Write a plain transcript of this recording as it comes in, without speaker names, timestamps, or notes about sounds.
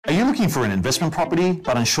looking for an investment property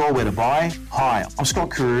but unsure where to buy? Hi, I'm Scott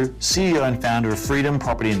Kuru, CEO and founder of Freedom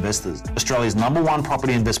Property Investors, Australia's #1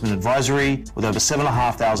 property investment advisory with over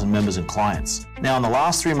 7,500 members and clients. Now, in the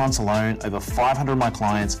last 3 months alone, over 500 of my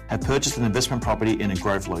clients have purchased an investment property in a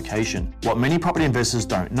growth location. What many property investors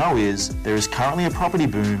don't know is there is currently a property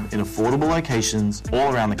boom in affordable locations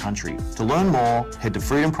all around the country. To learn more, head to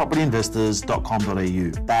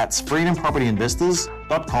freedompropertyinvestors.com.au. That's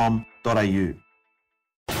freedompropertyinvestors.com.au.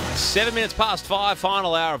 7 minutes past 5,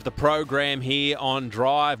 final hour of the program here on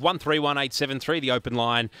Drive. 131873, the open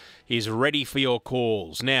line is ready for your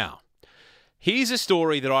calls. Now, here's a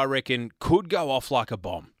story that I reckon could go off like a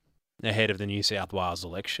bomb ahead of the New South Wales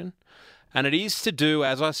election. And it is to do,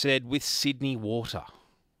 as I said, with Sydney Water.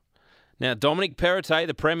 Now, Dominic Perrottet,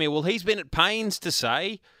 the Premier, well, he's been at pains to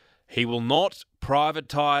say he will not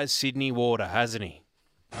privatise Sydney Water, hasn't he?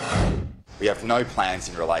 We have no plans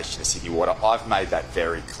in relation to Sydney Water. I've made that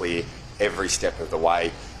very clear every step of the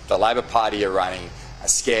way. The Labor Party are running a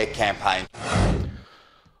scare campaign.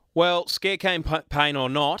 Well, scare campaign or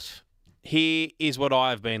not, here is what I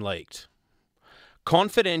have been leaked.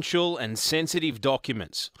 Confidential and sensitive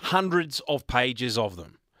documents, hundreds of pages of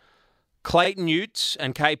them. Clayton Utz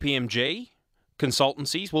and KPMG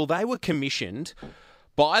consultancies, well, they were commissioned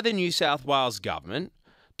by the New South Wales government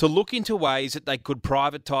to look into ways that they could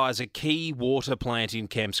privatise a key water plant in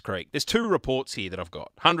Kemps Creek. There's 2 reports here that I've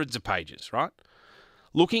got, hundreds of pages, right?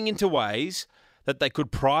 Looking into ways that they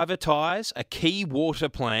could privatise a key water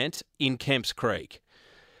plant in Kemps Creek.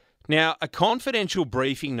 Now, a confidential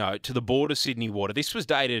briefing note to the Board of Sydney Water, this was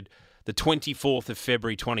dated the 24th of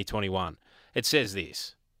February 2021. It says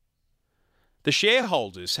this: the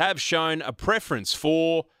shareholders have shown a preference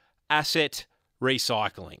for asset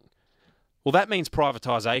recycling. Well, that means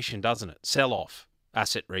privatisation, doesn't it? Sell off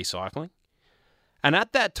asset recycling. And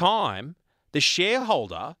at that time, the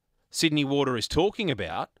shareholder Sydney Water is talking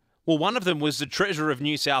about, well, one of them was the Treasurer of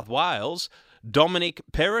New South Wales, Dominic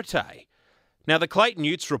Perrottet. Now, the Clayton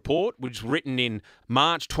Utz report, which was written in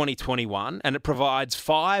March 2021, and it provides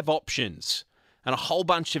 5 options and a whole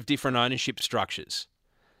bunch of different ownership structures.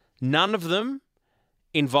 None of them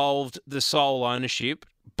involved the sole ownership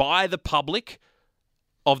by the public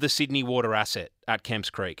of the Sydney Water asset at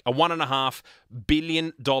Kemps Creek, a $1.5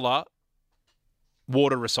 billion water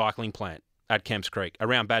recycling plant at Kemps Creek,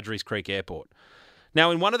 around Badgerys Creek Airport.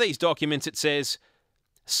 Now, in one of these documents, it says,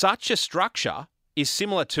 such a structure is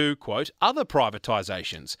similar to, quote, other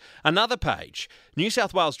privatisations. Another page, New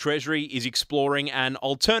South Wales Treasury is exploring an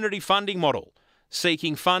alternative funding model,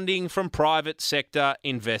 seeking funding from private sector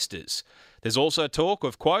investors. There's also talk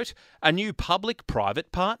of, quote, a new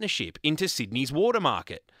public-private partnership into Sydney's water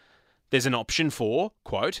market. There's an option for,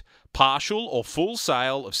 quote, partial or full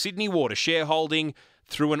sale of Sydney Water shareholding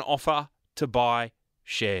through an offer to buy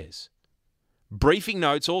shares. Briefing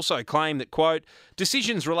notes also claim that, quote,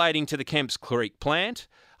 decisions relating to the Kemps Creek plant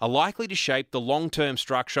are likely to shape the long-term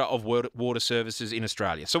structure of water services in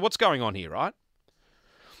Australia. So what's going on here, right?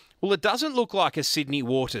 Well, it doesn't look like a Sydney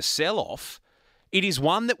Water sell-off. It is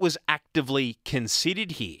one that was actively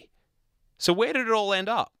considered here. So where did it all end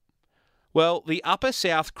up? Well, the Upper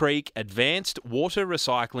South Creek Advanced Water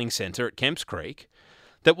Recycling Centre at Kemps Creek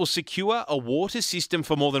that will secure a water system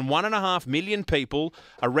for more than 1.5 million people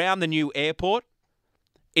around the new airport,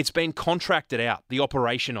 it's been contracted out, the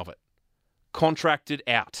operation of it. Contracted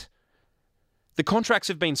out. The contracts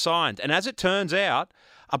have been signed, and as it turns out,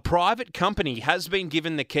 a private company has been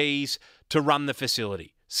given the keys to run the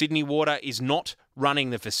facility. Sydney Water is not running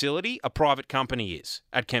the facility, a private company is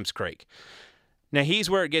at Kemps Creek. Now, here's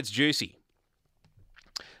where it gets juicy.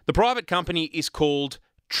 The private company is called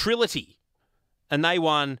Trility, and they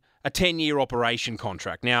won a 10-year operation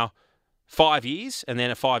contract. Now, 5 years and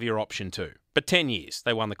then a 5-year option too. But 10 years,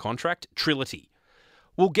 they won the contract, Trility.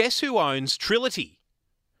 Well, guess who owns Trility?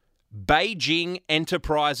 Beijing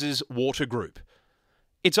Enterprises Water Group.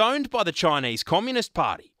 It's owned by the Chinese Communist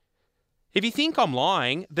Party. If you think I'm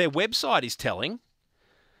lying, their website is telling.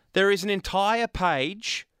 There is an entire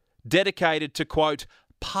page dedicated to, quote,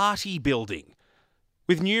 party building,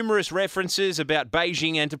 with numerous references about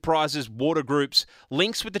Beijing Enterprises Water Group's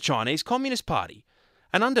links with the Chinese Communist Party.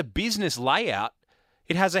 And under business layout,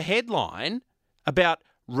 it has a headline about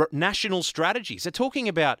national strategies. They're talking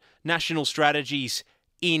about national strategies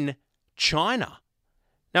in China.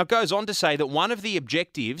 Now, it goes on to say that one of the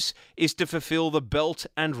objectives is to fulfill the Belt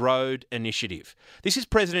and Road Initiative. This is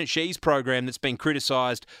President Xi's program that's been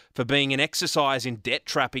criticised for being an exercise in debt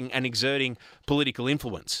trapping and exerting political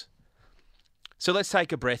influence. So let's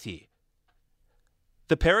take a breath here.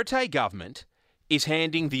 The Perrottet government is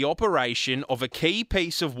handing the operation of a key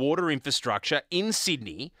piece of water infrastructure in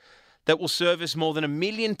Sydney that will service more than 1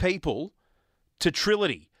 million people to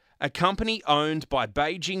Trilogy, a company owned by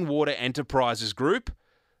Beijing Water Enterprises Group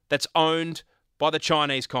that's owned by the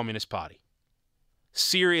Chinese Communist Party.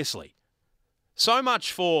 Seriously. So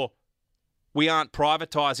much for we aren't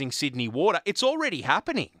privatising Sydney Water. It's already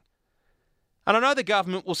happening. And I know the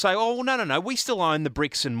government will say, oh, well, no, we still own the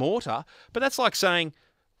bricks and mortar. But that's like saying,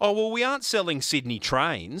 oh, well, we aren't selling Sydney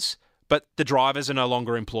trains, but the drivers are no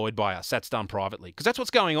longer employed by us. That's done privately. Because that's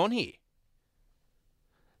what's going on here.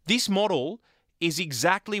 This model is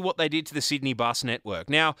exactly what they did to the Sydney bus network.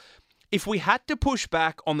 Now, if we had to push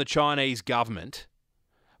back on the Chinese government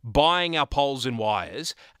buying our poles and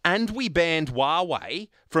wires, and we banned Huawei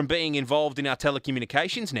from being involved in our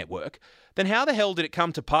telecommunications network, then how the hell did it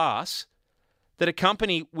come to pass that a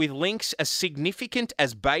company with links as significant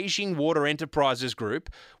as Beijing Water Enterprises Group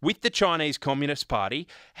with the Chinese Communist Party,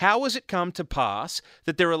 how has it come to pass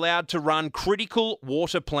that they're allowed to run critical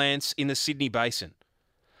water plants in the Sydney Basin?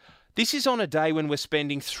 This is on a day when we're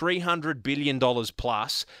spending $300 billion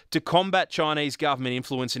plus to combat Chinese government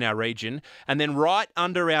influence in our region, and then right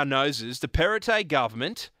under our noses, the Perrottet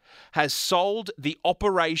government has sold the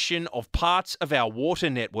operation of parts of our water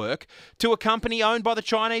network to a company owned by the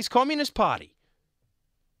Chinese Communist Party.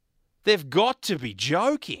 They've got to be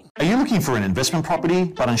joking. Are you looking for an investment property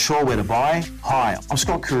but unsure where to buy? Hi, I'm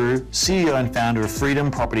Scott Carew, CEO and founder of Freedom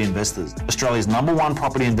Property Investors, Australia's #1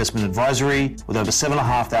 property investment advisory with over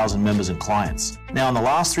 7,500 members and clients. Now, in the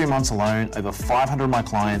last 3 months alone, over 500 of my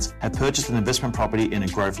clients have purchased an investment property in a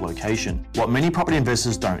growth location. What many property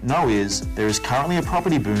investors don't know is there is currently a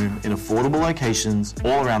property boom in affordable locations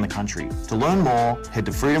all around the country. To learn more, head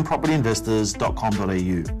to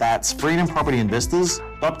freedompropertyinvestors.com.au. That's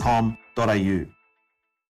freedompropertyinvestors.com.au.